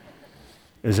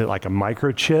 Is it like a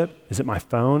microchip? Is it my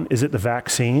phone? Is it the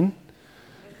vaccine?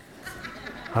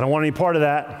 I don't want any part of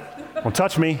that. Don't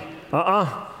touch me.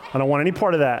 I don't want any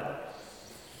part of that.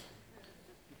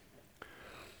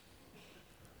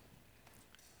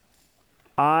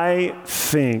 I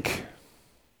think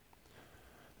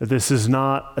that this is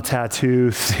not a tattoo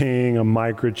thing, a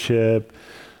microchip.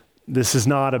 This is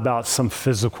not about some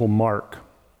physical mark.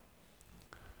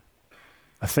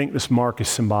 I think this mark is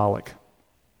symbolic.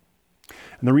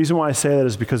 And the reason why I say that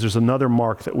is because there's another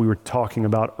mark that we were talking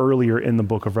about earlier in the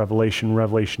book of Revelation,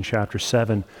 Revelation chapter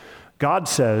 7. God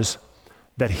says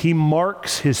that He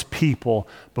marks His people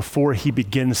before He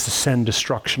begins to send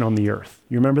destruction on the earth.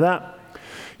 You remember that?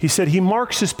 He said He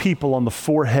marks His people on the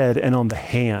forehead and on the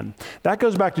hand. That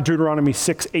goes back to Deuteronomy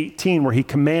 6:18, where He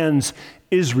commands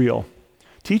Israel,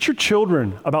 teach your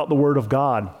children about the Word of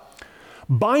God.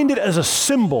 Bind it as a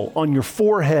symbol on your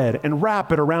forehead and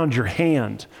wrap it around your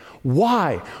hand.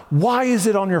 Why? Why is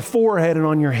it on your forehead and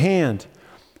on your hand?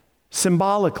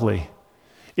 Symbolically,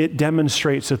 it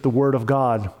demonstrates that the Word of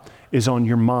God is on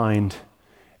your mind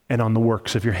and on the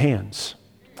works of your hands.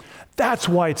 That's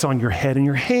why it's on your head and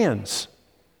your hands.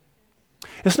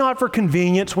 It's not for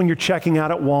convenience when you're checking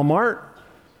out at Walmart.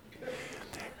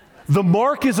 The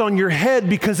mark is on your head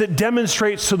because it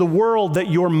demonstrates to the world that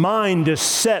your mind is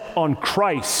set on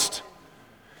Christ.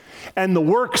 And the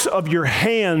works of your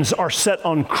hands are set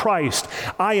on Christ.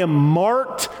 I am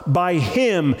marked by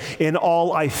Him in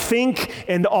all I think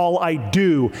and all I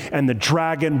do. And the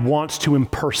dragon wants to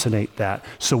impersonate that.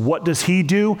 So what does he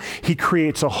do? He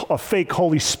creates a fake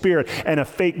Holy Spirit and a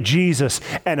fake Jesus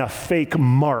and a fake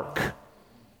mark.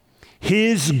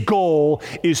 His goal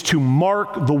is to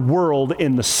mark the world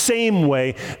in the same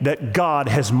way that God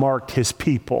has marked His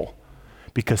people,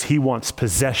 because He wants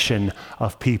possession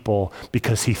of people,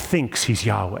 because He thinks He's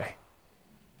Yahweh.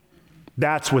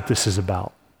 That's what this is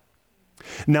about.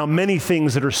 Now, many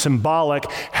things that are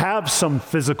symbolic have some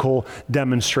physical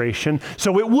demonstration,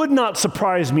 so it would not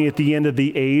surprise me at the end of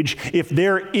the age if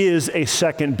there is a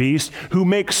second beast who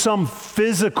makes some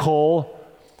physical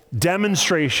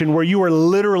demonstration where you are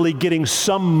literally getting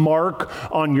some mark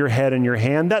on your head and your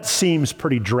hand. That seems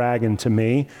pretty dragon to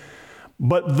me.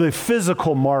 But the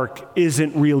physical mark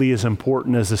isn't really as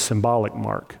important as the symbolic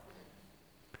mark.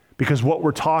 Because what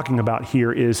we're talking about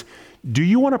here is Do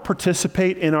you want to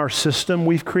participate in our system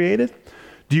we've created?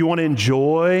 Do you want to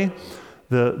enjoy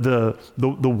the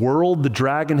world the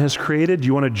dragon has created? Do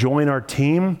you want to join our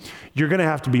team? You're going to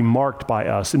have to be marked by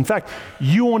us. In fact,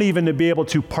 you won't even be able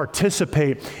to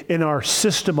participate in our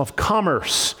system of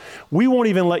commerce. We won't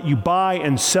even let you buy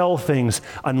and sell things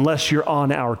unless you're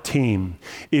on our team.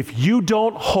 If you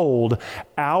don't hold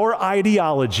our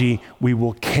ideology, we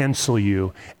will cancel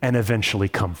you and eventually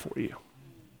come for you.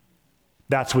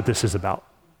 That's what this is about.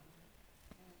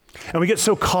 And we get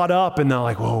so caught up and they're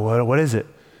like, whoa, what is it?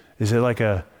 Is it like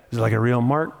a real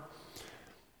mark?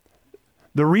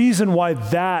 The reason why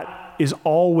that is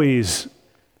always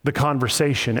the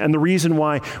conversation, and the reason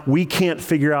why we can't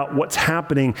figure out what's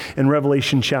happening in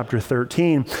Revelation chapter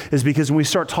 13 is because when we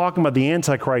start talking about the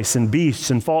Antichrist and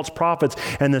beasts and false prophets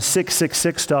and the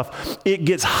 666 stuff, it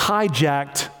gets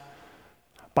hijacked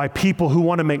by people who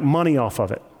want to make money off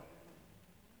of it.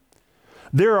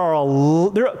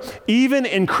 Even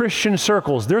in Christian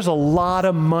circles, there's a lot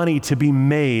of money to be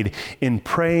made in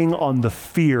preying on the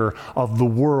fear of the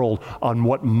world, on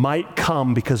what might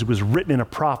come because it was written in a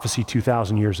prophecy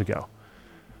 2,000 years ago.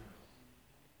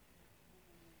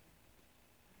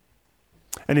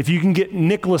 And if you can get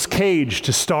Nicolas Cage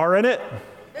to star in it,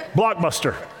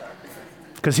 blockbuster,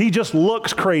 because he just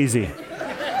looks crazy.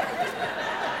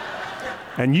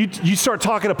 And you start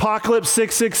talking Apocalypse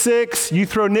 666, you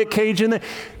throw Nick Cage in there,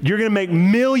 you're going to make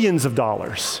millions of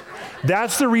dollars.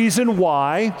 That's the reason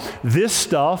why this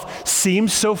stuff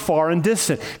seems so far and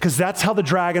distant, because that's how the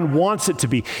dragon wants it to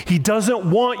be. He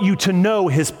doesn't want you to know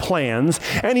his plans,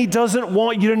 and he doesn't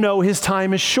want you to know his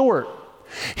time is short.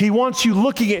 He wants you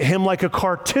looking at him like a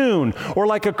cartoon or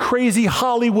like a crazy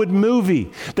Hollywood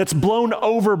movie that's blown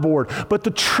overboard. But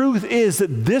the truth is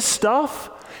that this stuff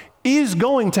is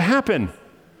going to happen.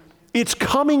 It's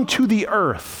coming to the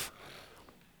earth.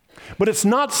 But it's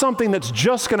not something that's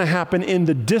just going to happen in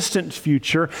the distant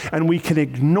future and we can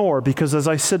ignore, because as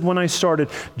I said when I started,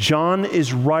 John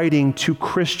is writing to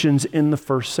Christians in the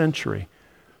first century.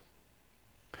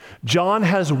 John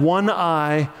has one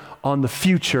eye on the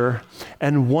future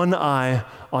and one eye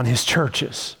on his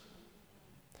churches.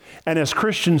 And as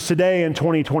Christians today in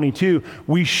 2022,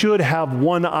 we should have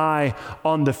one eye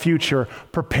on the future,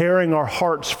 preparing our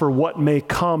hearts for what may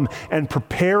come and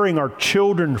preparing our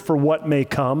children for what may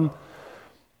come,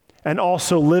 and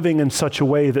also living in such a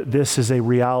way that this is a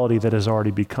reality that has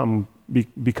already become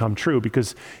true.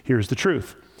 Because here's the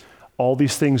truth. All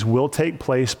these things will take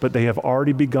place, but they have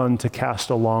already begun to cast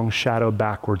a long shadow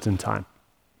backwards in time.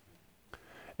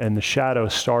 And the shadow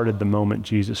started the moment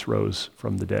Jesus rose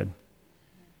from the dead.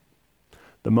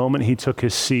 The moment he took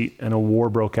his seat and a war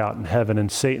broke out in heaven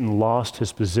and Satan lost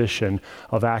his position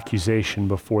of accusation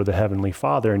before the Heavenly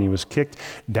Father and he was kicked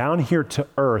down here to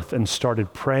earth and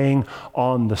started preying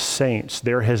on the saints,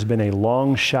 there has been a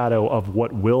long shadow of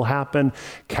what will happen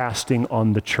casting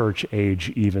on the church age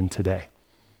even today.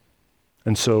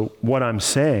 And so what I'm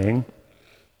saying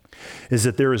is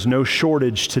that there is no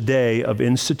shortage today of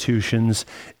institutions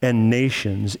and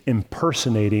nations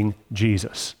impersonating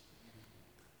Jesus.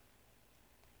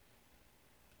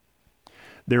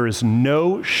 There is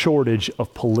no shortage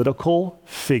of political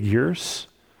figures,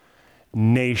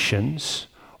 nations,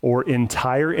 or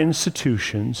entire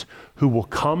institutions who will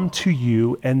come to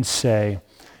you and say,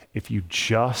 if you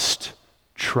just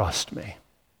trust me,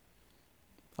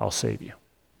 I'll save you.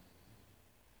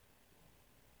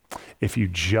 If you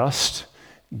just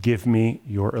give me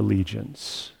your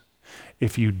allegiance,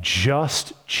 if you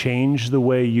just change the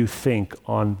way you think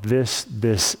on this,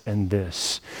 and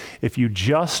this, if you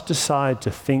just decide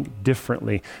to think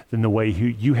differently than the way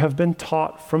you have been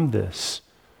taught from this,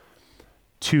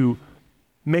 to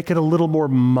make it a little more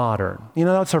modern. You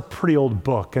know, that's a pretty old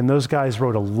book, and those guys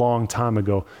wrote a long time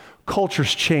ago.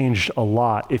 Culture's changed a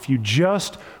lot. If you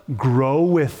just grow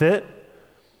with it,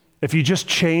 if you just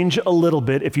change a little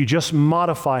bit, if you just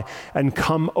modify and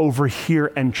come over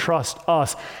here and trust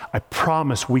us, I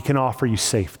promise we can offer you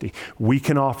safety. We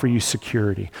can offer you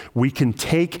security. We can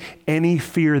take any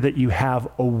fear that you have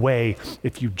away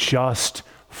if you just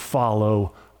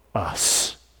follow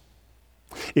us.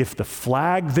 If the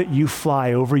flag that you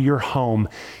fly over your home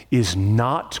is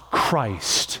not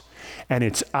Christ, and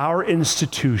it's our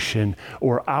institution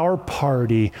or our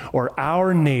party or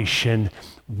our nation,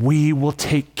 we will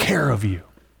take care of you.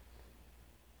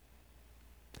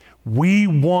 We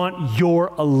want your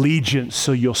allegiance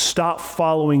so you'll stop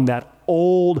following that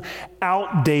old,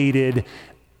 outdated,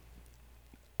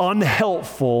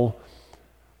 unhelpful,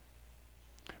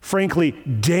 frankly,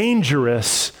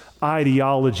 dangerous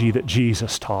ideology that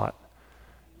Jesus taught.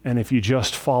 And if you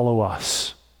just follow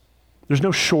us, there's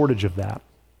no shortage of that.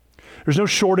 There's no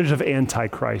shortage of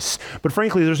antichrists. But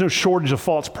frankly, there's no shortage of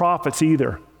false prophets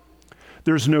either.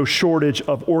 There's no shortage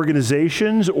of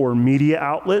organizations or media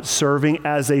outlets serving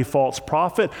as a false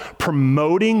prophet,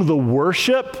 promoting the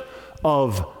worship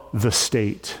of the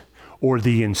state or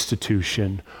the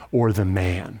institution or the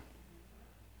man.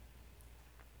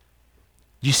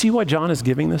 Do you see why John is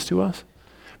giving this to us?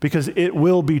 Because it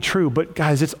will be true, but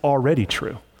guys, it's already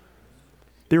true.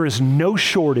 There is no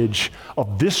shortage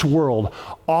of this world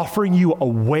offering you a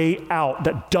way out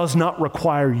that does not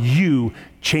require you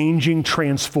changing,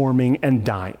 transforming, and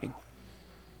dying.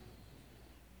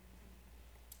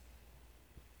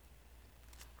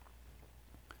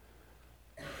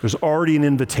 There's already an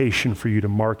invitation for you to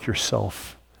mark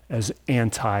yourself as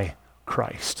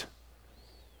anti-Christ.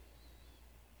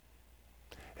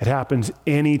 It happens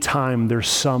anytime there's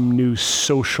some new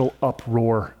social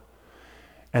uproar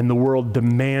and the world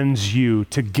demands you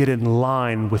to get in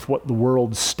line with what the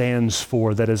world stands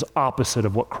for that is opposite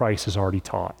of what Christ has already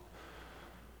taught.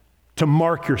 To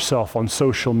mark yourself on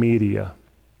social media,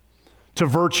 to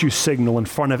virtue signal in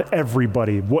front of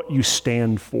everybody what you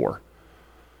stand for.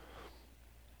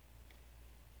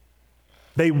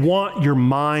 They want your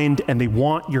mind and they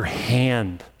want your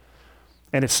hand.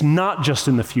 And it's not just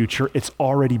in the future, it's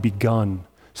already begun.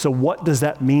 So what does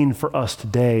that mean for us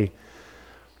today?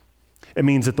 It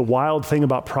means that the wild thing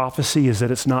about prophecy is that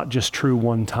it's not just true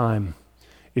one time.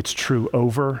 It's true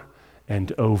over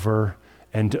and over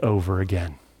and over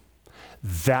again.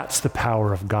 That's the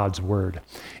power of God's word.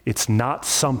 It's not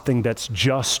something that's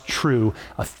just true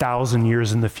 1,000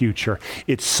 years in the future.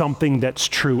 It's something that's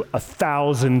true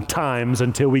 1,000 times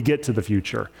until we get to the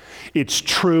future. It's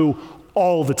true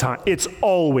all the time. It's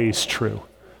always true,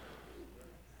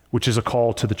 which is a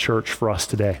call to the church for us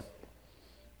today.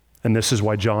 And this is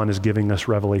why John is giving us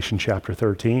Revelation chapter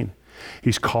 13.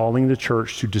 He's calling the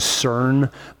church to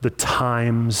discern the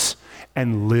times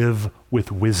and live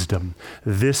with wisdom.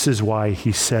 This is why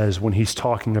he says, when he's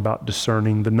talking about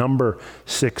discerning the number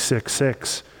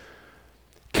 666,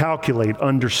 calculate,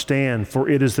 understand, for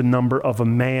it is the number of a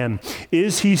man.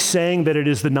 Is he saying that it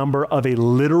is the number of a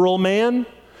literal man?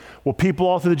 Well, people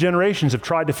all through the generations have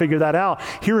tried to figure that out.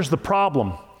 Here's the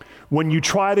problem. When you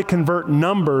try to convert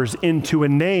numbers into a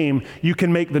name, you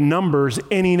can make the numbers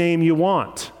any name you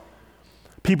want.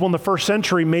 People in the first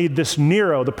century made this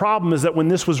Nero. The problem is that when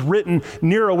this was written,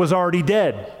 Nero was already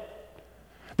dead.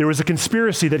 There was a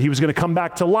conspiracy that he was going to come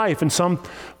back to life, and some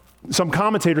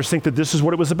commentators think that this is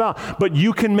what it was about. But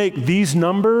you can make these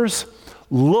numbers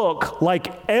look like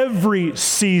every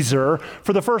Caesar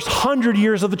for the first 100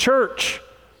 years of the church.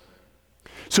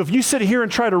 So if you sit here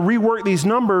and try to rework these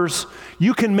numbers,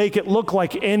 you can make it look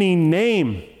like any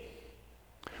name.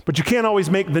 But you can't always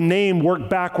make the name work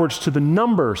backwards to the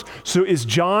numbers. So is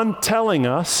John telling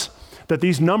us that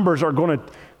these numbers are going to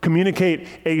communicate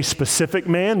a specific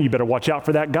man? You better watch out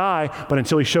for that guy, but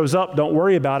until he shows up, don't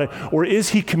worry about it. Or is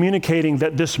he communicating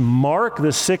that this mark,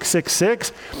 the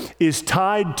 666, is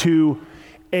tied to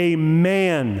a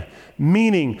man,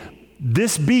 meaning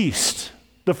this beast,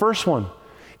 the first one,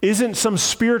 isn't some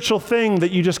spiritual thing that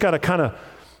you just got to kind of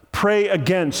pray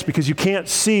against because you can't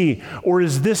see? Or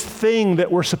is this thing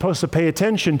that we're supposed to pay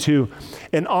attention to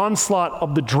an onslaught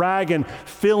of the dragon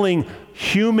filling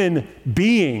human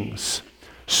beings,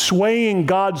 swaying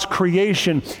God's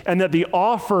creation, and that the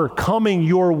offer coming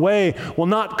your way will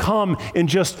not come in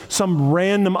just some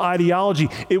random ideology.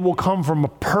 It will come from a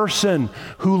person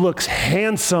who looks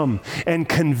handsome and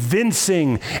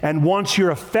convincing and wants your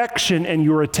affection and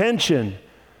your attention.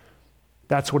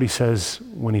 That's what he says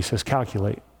when he says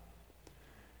calculate.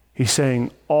 He's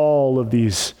saying all of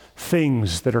these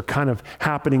things that are kind of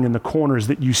happening in the corners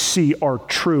that you see are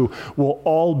true will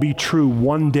all be true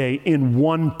one day in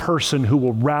one person who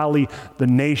will rally the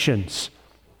nations.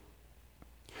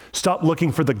 Stop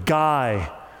looking for the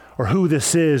guy or who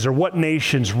this is or what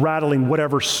nation's rattling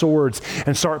whatever swords,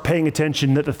 and start paying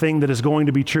attention that the thing that is going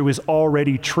to be true is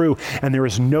already true. And there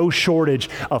is no shortage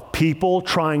of people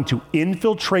trying to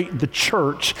infiltrate the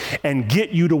church and get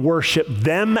you to worship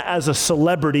them as a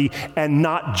celebrity and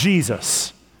not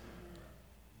Jesus.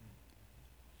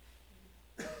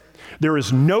 There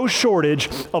is no shortage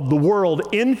of the world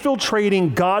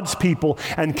infiltrating God's people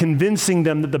and convincing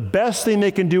them that the best thing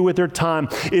they can do with their time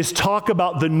is talk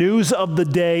about the news of the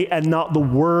day and not the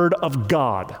Word of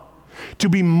God. To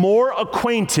be more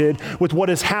acquainted with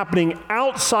what is happening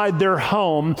outside their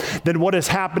home than what is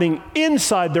happening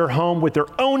inside their home with their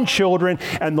own children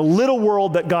and the little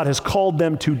world that God has called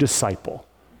them to disciple.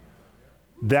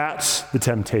 That's the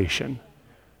temptation.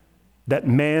 that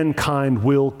mankind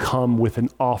will come with an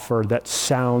offer that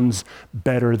sounds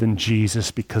better than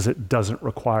Jesus because it doesn't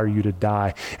require you to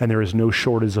die. And there is no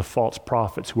shortage of false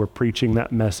prophets who are preaching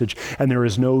that message. And there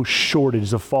is no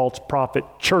shortage of false prophet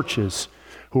churches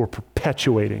who are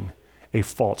perpetuating a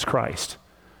false Christ.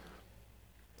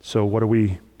 So what do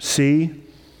we see?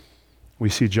 We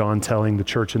see John telling the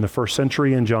church in the first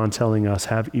century and John telling us,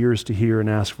 have ears to hear and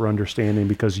ask for understanding,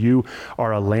 because you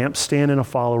are a lampstand and a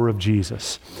follower of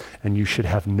Jesus, and you should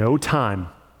have no time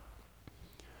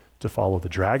to follow the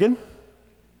dragon,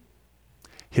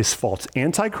 his false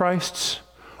antichrists,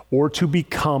 or to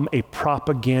become a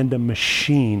propaganda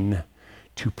machine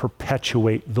to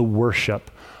perpetuate the worship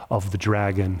of the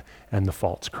dragon and the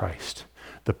false Christ.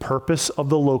 The purpose of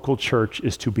the local church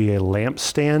is to be a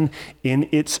lampstand in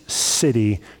its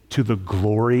city to the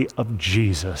glory of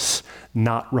Jesus,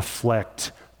 not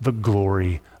reflect the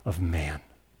glory of man.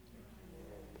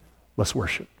 Let's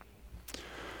worship.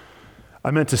 I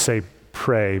meant to say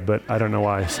pray, but I don't know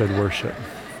why I said worship.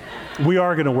 We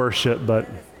are going to worship, but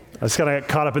I just got to get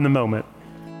caught up in the moment.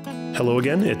 Hello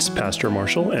again, it's Pastor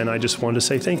Marshall, and I just wanted to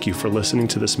say thank you for listening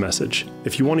to this message.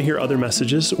 If you want to hear other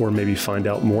messages or maybe find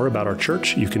out more about our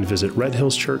church, you can visit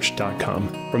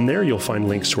redhillschurch.com. From there, you'll find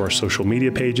links to our social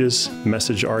media pages,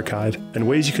 message archive, and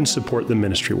ways you can support the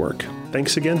ministry work.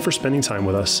 Thanks again for spending time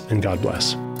with us, and God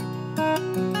bless.